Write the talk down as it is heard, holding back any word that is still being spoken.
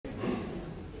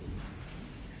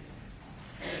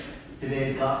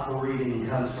Today's gospel reading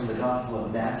comes from the Gospel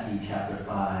of Matthew, chapter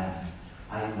 5.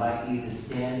 I invite you to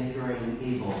stand if you're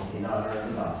able in honor of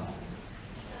the gospel.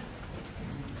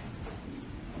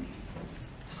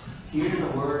 Hear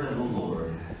the word of the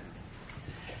Lord.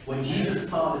 When Jesus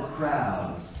saw the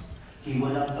crowds, he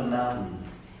went up the mountain,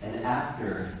 and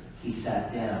after he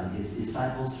sat down, his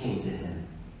disciples came to him.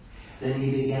 Then he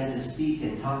began to speak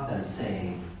and taught them,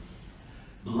 saying,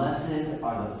 "Blessed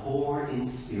are the poor in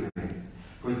spirit,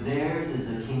 for theirs is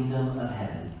the kingdom of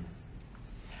heaven.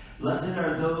 Blessed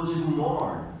are those who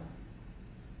mourn,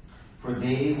 for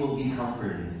they will be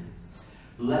comforted.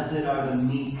 Blessed are the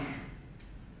meek,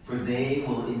 for they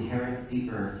will inherit the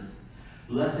earth.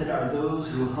 Blessed are those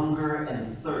who hunger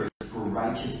and thirst for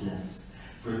righteousness,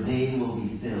 for they will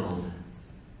be filled.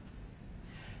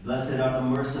 Blessed are the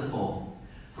merciful,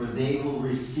 for they will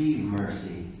receive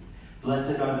mercy.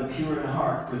 Blessed are the pure in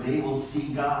heart, for they will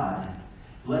see God.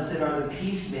 Blessed are the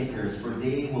peacemakers, for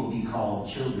they will be called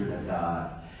children of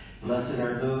God. Blessed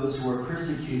are those who are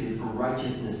persecuted for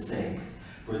righteousness' sake,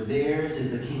 for theirs is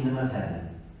the kingdom of heaven.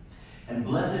 And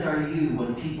blessed are you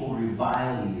when people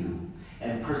revile you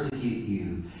and persecute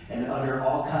you and utter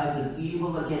all kinds of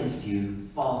evil against you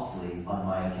falsely on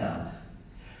my account.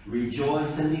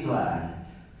 Rejoice and be glad,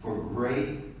 for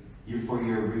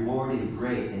your reward is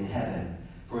great in heaven.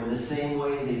 For in the same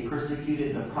way they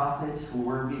persecuted the prophets who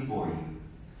were before you."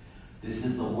 This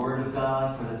is the word of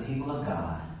God for the people of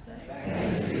God.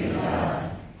 Thanks be to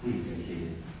God. Please be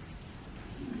seated.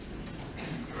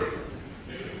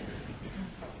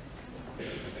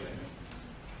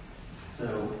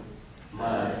 So,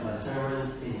 my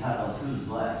sermon's entitled, "Who's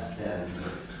Blessed?" And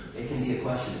it can be a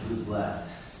question, who's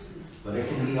blessed? But it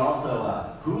can be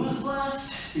also who's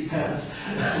blessed? Because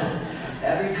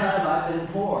every time I've been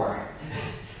poor,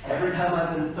 every time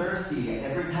I've been thirsty,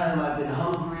 every time I've been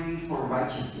hungry for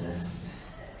righteousness,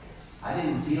 I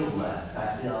didn't feel blessed.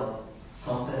 I felt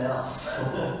something else.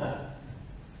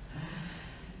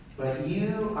 But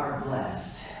you are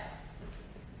blessed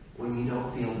when you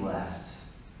don't feel blessed.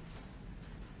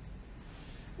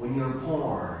 When you're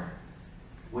poor,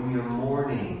 when you're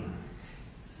mourning,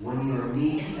 when you are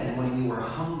meek, and when you are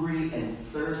hungry and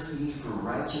thirsty for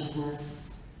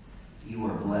righteousness, you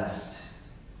are blessed.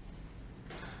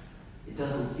 It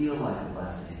doesn't feel like a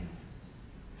blessing.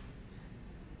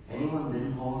 Anyone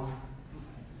been poor?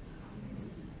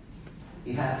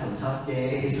 You had some tough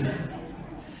days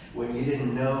when you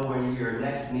didn't know where your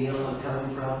next meal was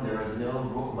coming from. There was no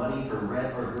money for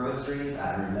rent or groceries.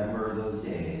 I remember those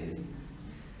days.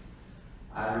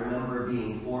 I remember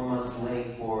being 4 months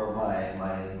late for my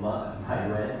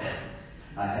rent.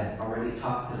 I had already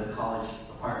talked to the college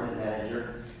apartment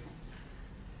manager.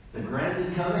 The grant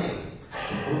is coming.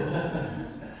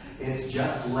 It's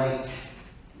just late.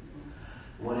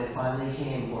 When it finally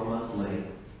came 4 months late,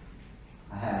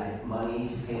 I had money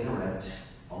to pay the rent,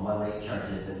 all my late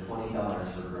charges, and $20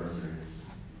 for groceries.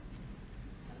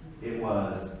 It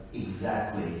was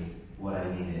exactly what I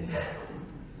needed.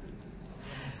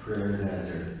 Prayers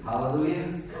answered.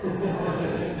 Hallelujah.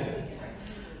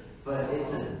 But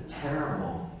it's a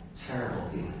terrible, terrible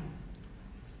feeling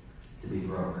to be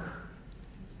broke.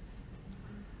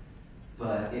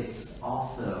 But it's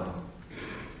also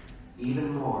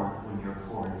even more when you're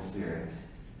poor in spirit.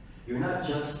 You're not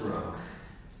just broke.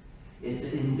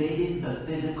 It's invaded the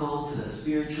physical to the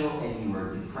spiritual, and you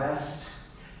are depressed.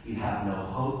 You have no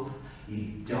hope.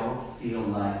 You don't feel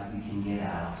like you can get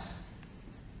out.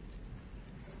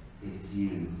 It's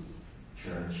you,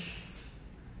 church,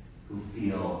 who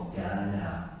feel down and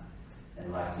out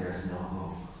and like there's no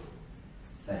hope,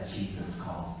 that Jesus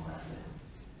calls blessed.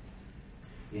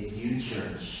 It's you,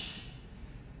 church,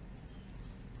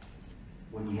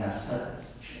 when you have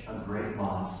such a great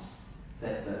loss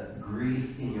that the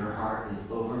grief in your heart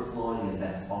is overflowing and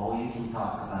that's all you can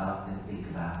talk about and think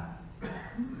about,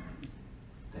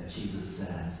 that Jesus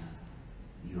says,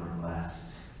 you are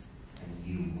blessed and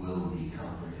you will be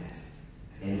comforted.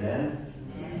 Amen?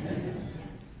 Amen.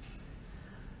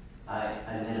 I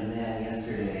met a man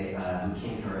yesterday who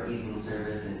came to our evening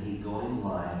service, and he's going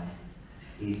blind.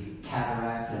 His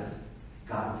cataracts have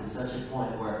gotten to such a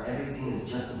point where everything is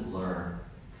just a blur.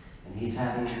 And he's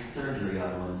having surgery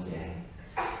on Wednesday.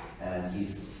 And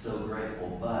he's so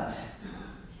grateful. But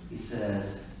he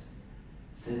says,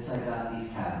 since I got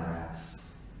these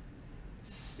cataracts,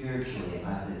 spiritually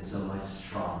I've been so much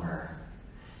stronger,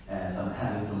 as I'm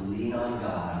having to lean on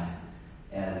God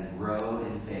and grow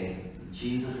in faith.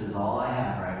 Jesus is all I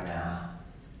have right now.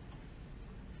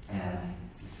 And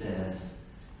he says,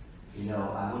 you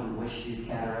know, I wouldn't wish these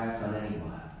cataracts on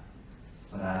anyone,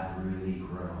 but I've really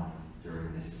grown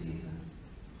during this season.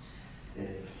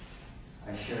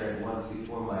 shared once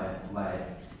before my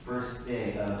first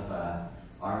day of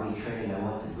Army training. I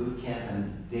went to boot camp,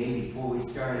 and the day before we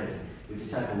started, we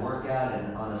just had to work out,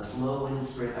 and on a slow wind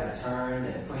sprint, I turned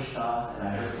and pushed off, and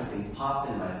I heard something pop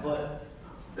in my foot,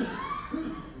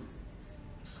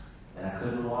 and I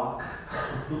couldn't walk.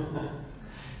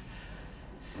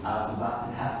 I was about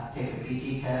to have to take a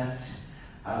PT test.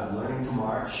 I was learning to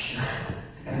march,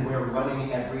 and we were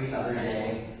running every other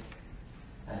day.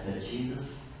 I said,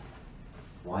 Jesus,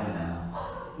 why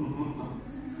now?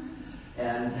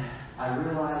 And I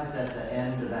realized at the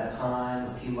end of that time,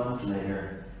 a few months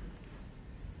later,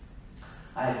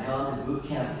 I had gone to boot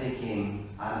camp thinking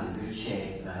I'm in good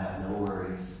shape and I have no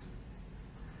worries.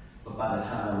 But by the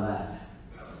time I left,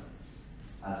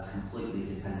 I was completely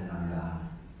dependent on God.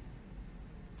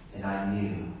 And I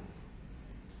knew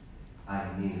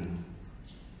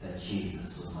that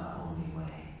Jesus was my only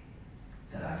way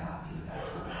that I got through that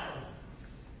time.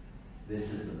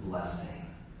 This is the blessing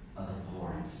of the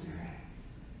poor in spirit.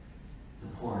 The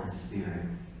poor in spirit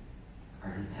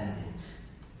are dependent.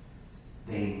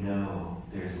 They know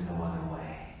there's no other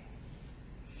way.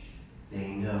 They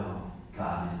know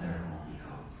God is their only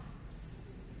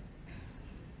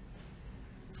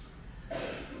hope.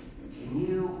 Can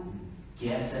you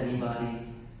guess,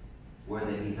 anybody, where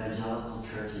the evangelical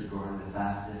church is growing the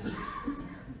fastest?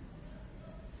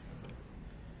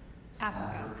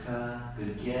 Africa.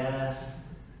 Good guess.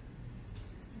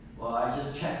 Well, I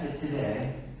just checked it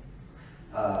today.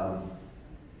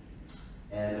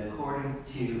 And according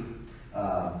to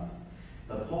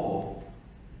the poll,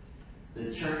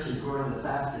 the church is growing the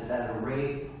fastest at a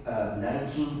rate of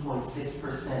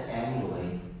 19.6%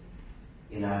 annually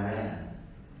in Iran.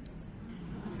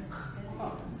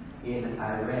 In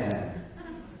Iran,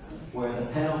 where the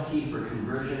penalty for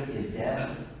conversion is death,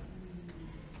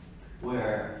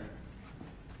 where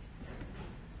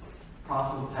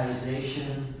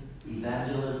proselytization,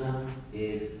 evangelism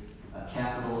is a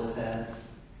capital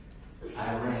offense,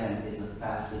 Iran is the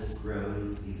fastest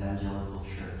growing evangelical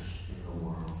church in the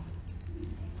world.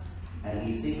 And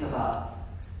you think about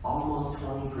almost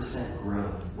 20%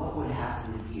 growth. What would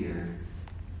happen here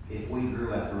if we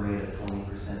grew at the rate of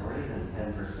 20% or even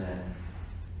 10%?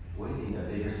 What do you think, a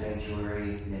bigger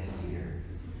sanctuary next year,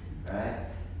 right?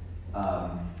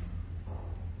 But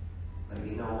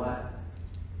you know what?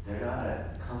 They're not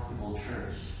a comfortable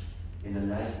church in a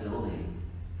nice building.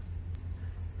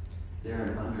 They're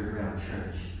an underground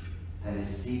church that is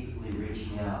secretly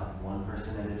reaching out one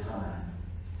person at a time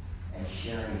and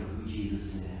sharing who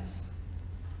Jesus is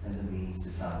and the means to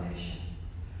salvation.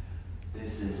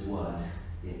 This is what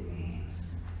it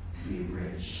means to be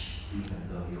rich, even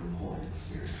though you're poor in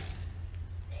spirit.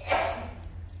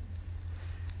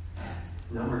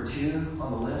 Number 2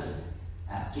 on the list,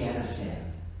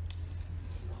 Afghanistan.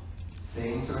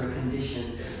 Same sort of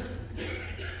conditions.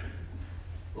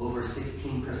 Over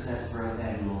 16% growth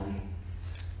annually.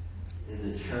 Is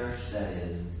a church that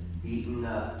is beaten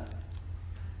up,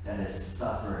 that has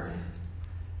suffered.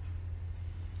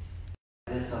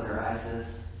 This under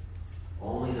ISIS,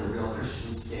 only the real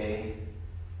Christians stay,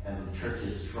 and the church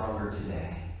is stronger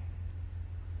today.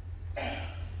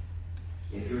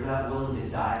 If you're not willing to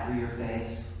die for your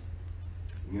faith,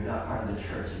 you're not part of the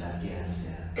church in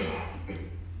Afghanistan.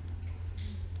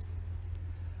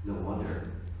 No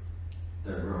wonder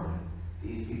they're growing.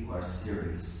 These people are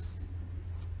serious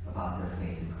about their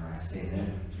faith in Christ.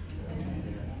 Amen?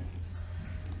 Amen.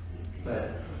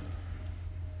 But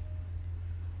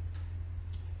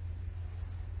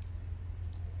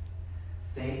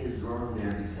faith is growing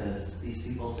there because these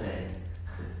people say,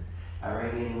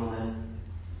 Iranian women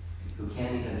who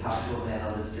can't even talk to a man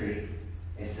on the street,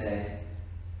 they say,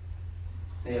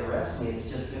 if they arrest me, it's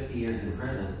just 50 years in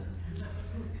prison.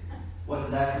 What's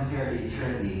that compared to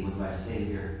eternity with my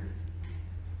Savior?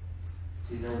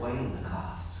 See, they're weighing the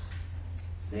cost.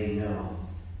 They know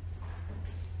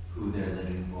who they're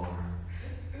living for.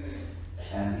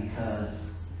 And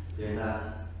because they're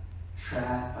not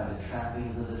trapped by the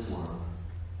trappings of this world,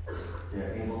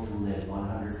 they're able to live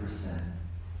 100%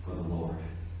 for the Lord.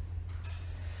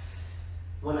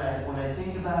 When I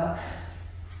think about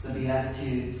the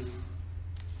Beatitudes,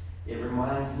 it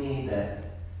reminds me that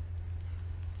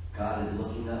God is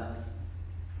looking up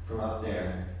from up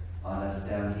there on us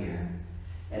down here.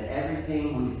 And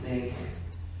everything we think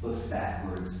looks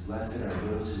backwards. Blessed are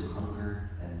those who hunger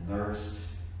and thirst.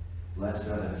 Blessed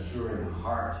are the pure in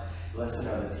heart. Blessed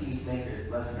are the peacemakers.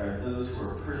 Blessed are those who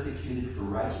are persecuted for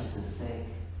righteousness' sake.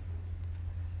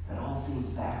 That all seems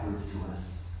backwards to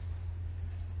us.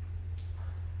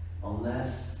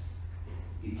 Unless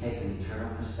you take an eternal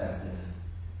perspective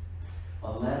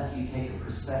unless you take a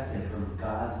perspective from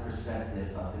God's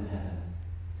perspective up in heaven.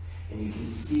 And you can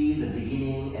see the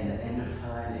beginning and the end of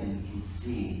time, and you can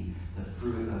see the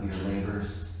fruit of your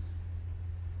labors.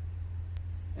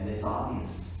 And it's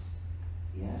obvious.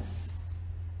 Yes,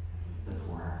 the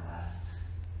poor are blessed.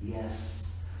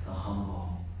 Yes, the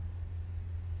humble.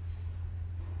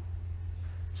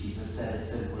 Jesus said it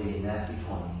simply in Matthew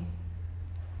 20.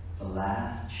 The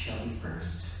last shall be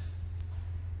first,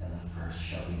 and the first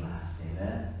shall be last.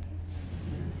 Amen?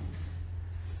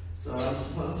 So I'm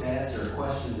supposed to answer a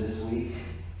question this week.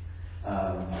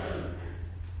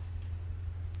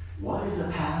 What is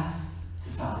the path to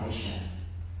salvation?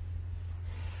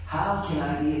 How can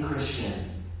I be a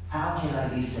Christian? How can I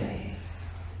be saved?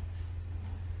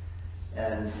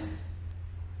 And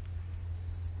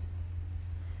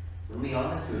let me be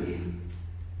honest with you.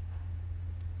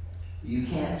 You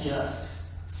can't just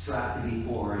strive to be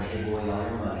poor and give away all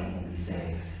your money and be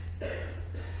saved.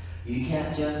 You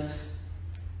can't just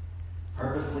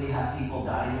purposely have people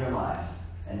die in your life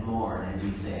and mourn and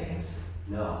be saved.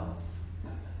 No.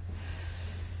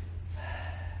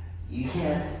 You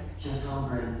can't just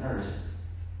hunger and thirst.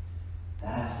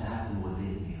 That has to happen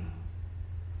within you.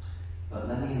 But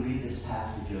let me read this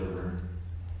passage over,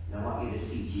 and I want you to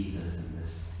see Jesus in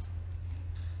this.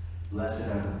 Blessed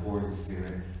are the poor in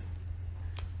spirit,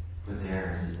 for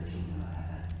theirs is the kingdom of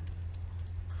heaven.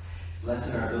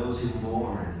 Blessed are those who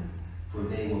mourn, for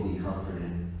they will be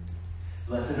comforted.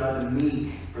 Blessed are the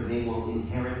meek, for they will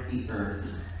inherit the earth.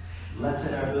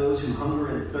 Blessed are those who hunger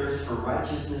and thirst for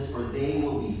righteousness, for they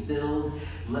will be filled.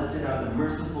 Blessed are the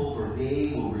merciful, for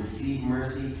they will receive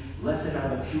mercy. Blessed are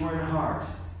the pure in heart,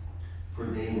 for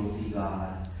they will see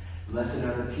God. Blessed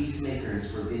are the peacemakers,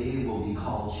 for they will be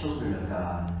called children of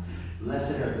God.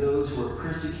 Blessed are those who are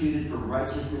persecuted for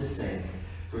righteousness' sake,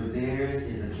 for theirs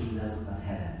is the kingdom of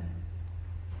heaven.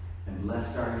 And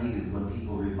blessed are you when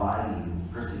people revile you,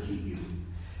 persecute you,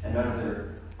 and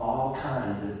utter all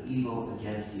kinds of evil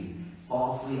against you,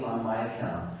 falsely on my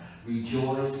account.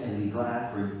 Rejoice and be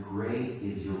glad, for great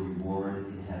is your reward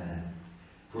in heaven.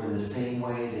 For in the same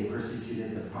way they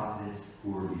persecuted the prophets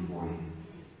who were before you.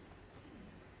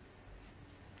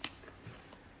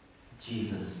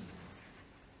 Jesus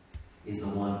is the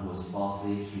one who was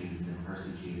falsely accused and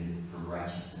persecuted for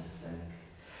righteousness' sake.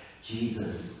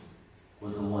 Jesus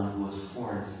was the one who was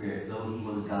poor in spirit. Though he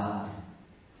was God,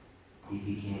 he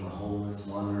became a homeless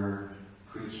wanderer,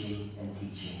 preaching and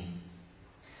teaching.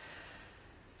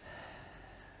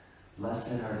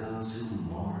 Blessed are those who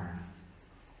mourn.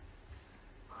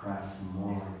 Christ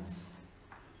mourns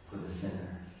for the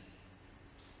sinner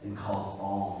and calls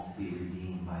all to be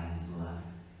redeemed by his blood.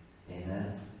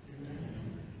 Amen?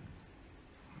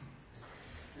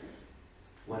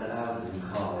 When I was in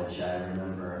college, I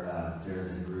remember there was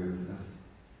a group of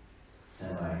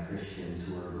semi-Christians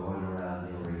who were going around,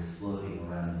 they were exploding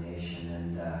around the nation,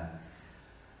 and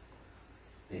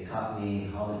they caught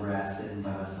me on the grass sitting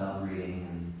by myself reading,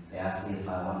 and they asked me if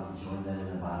I wanted to join them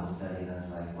in a Bible study, and I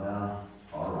was like, well,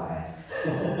 all right.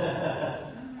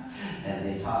 And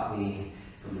they taught me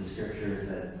from the scriptures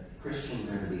that Christians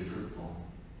are to be fruitful.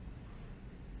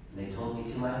 And they told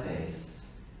me to my face,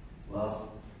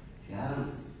 well, if you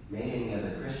haven't made any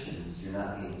other Christians, you're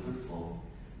not being fruitful.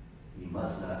 You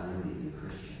must not really be a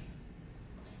Christian.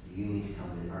 You need to come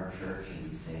to our church and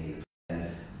be saved.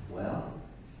 And, well,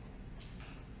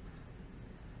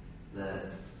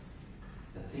 the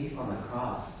thief on the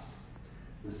cross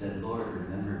who said, Lord,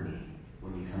 remember me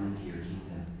when you come into your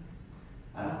kingdom,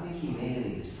 I don't think he made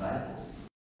any disciples.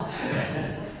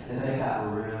 And they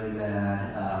got really mad.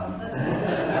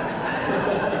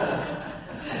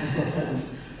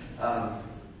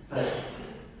 But,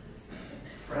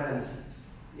 friends,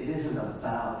 it isn't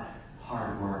about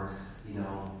hard work. You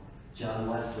know, John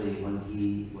Wesley, when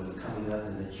he was coming up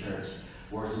in the church,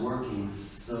 was working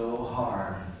so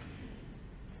hard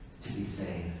to be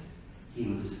saved. He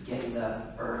was getting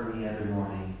up early every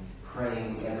morning,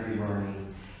 praying every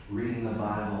morning, reading the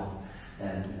Bible,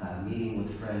 and meeting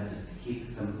with friends to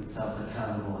keep themselves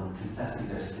accountable and confessing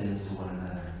their sins to one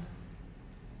another.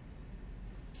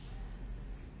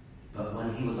 But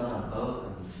when he was on a boat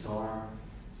in the storm,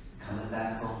 coming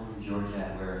back home from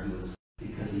Georgia, where he was,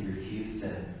 because he refused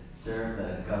to serve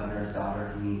the governor's daughter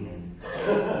communion,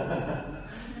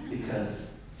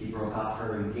 because he broke off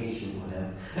her engagement with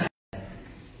him.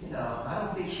 You know, I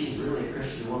don't think she's really a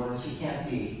Christian woman. She can't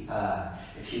be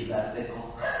if she's that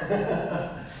fickle.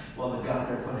 Well, the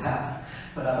governor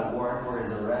put out a warrant for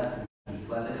his arrest, and he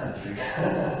fled the country.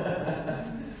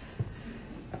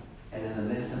 And in the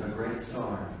midst of a great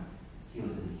storm, he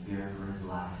was in fear for his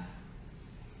life.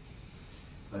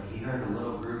 but he heard a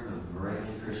little group of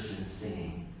Moravian Christians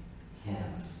singing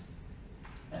hymns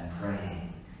and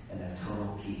praying and a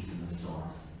total peace in the storm.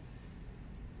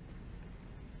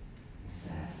 He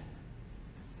said,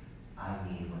 I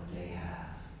need what they have.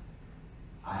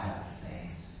 I have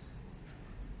faith,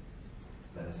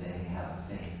 but they have a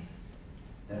faith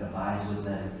that abides with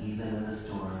them even in the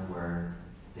storm where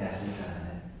death is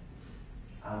imminent.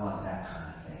 I want that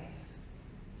kind of faith.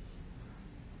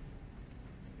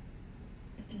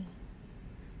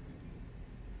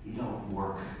 You don't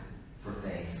work for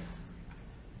faith.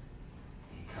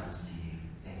 It comes to you.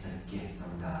 It's a gift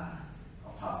from God.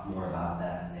 I'll talk more about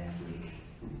that next week.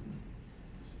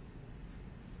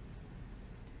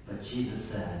 But Jesus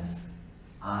says,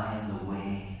 I am the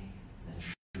way, the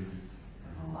truth,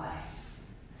 and the life.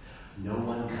 No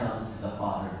one comes to the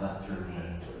Father but through me.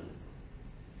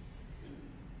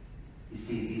 You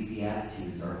see, these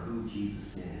Beatitudes are who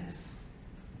Jesus is.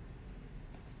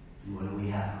 And when we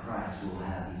have Christ, we'll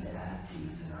have these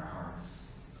attitudes in our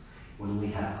hearts. When we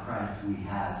have Christ, we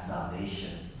have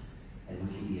salvation, and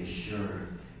we can be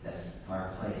assured that our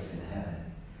place in heaven.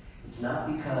 It's not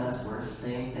because we're a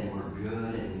saint and we're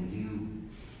good and we do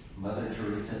Mother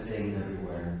Teresa things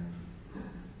everywhere.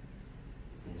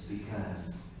 It's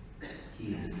because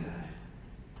he is good.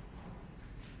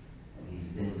 And he's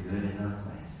been good in our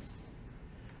place.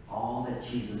 All that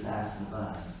Jesus asks of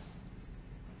us,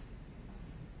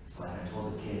 it's like I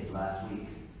told the kids last week,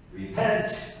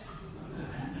 repent!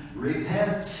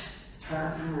 Repent!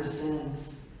 Turn from your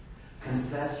sins.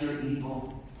 Confess your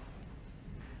evil.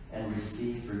 And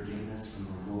receive forgiveness from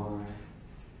the Lord,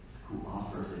 who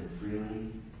offers it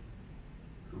freely,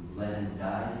 who bled and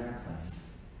died in our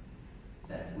place,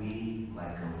 that we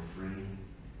might go free.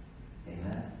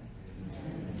 Amen?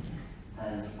 Amen.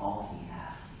 That is all he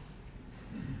asks.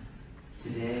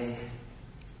 Today,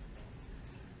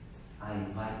 I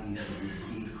invite you to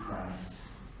receive Christ.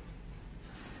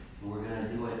 We're going to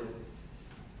do it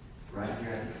right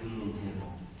here at the communion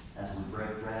table as we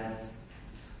break bread,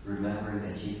 remembering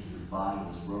that Jesus' body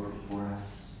was broken for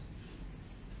us,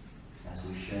 as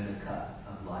we share the cup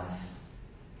of life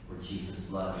where Jesus'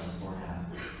 blood was poured out.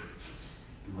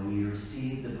 And when you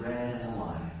receive the bread and the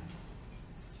wine,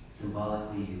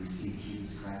 symbolically you receive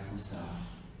Jesus Christ himself.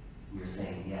 You're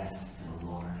saying yes to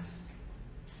the Lord.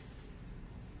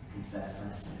 I confess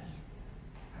my sin.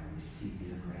 I receive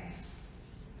your grace.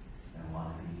 I want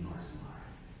to be yours, Lord.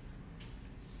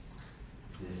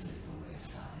 This is the way of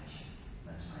salvation.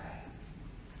 Let's pray.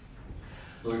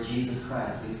 Lord Jesus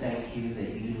Christ, we thank you that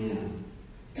you knew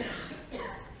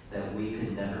that we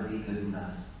could never be good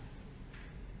enough,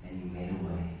 and you made a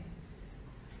way.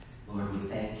 Lord, we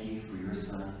thank you for your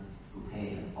Son who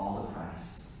paid all the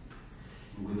price.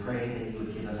 And we pray that you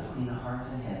would give us clean hearts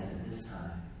and hands at this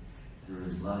time through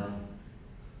his blood,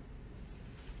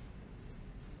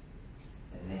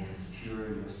 and make us pure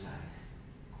in your sight.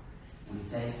 We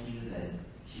thank you that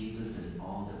Jesus is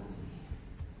all that we need.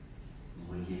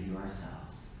 And we give you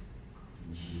ourselves.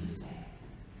 In Jesus' name.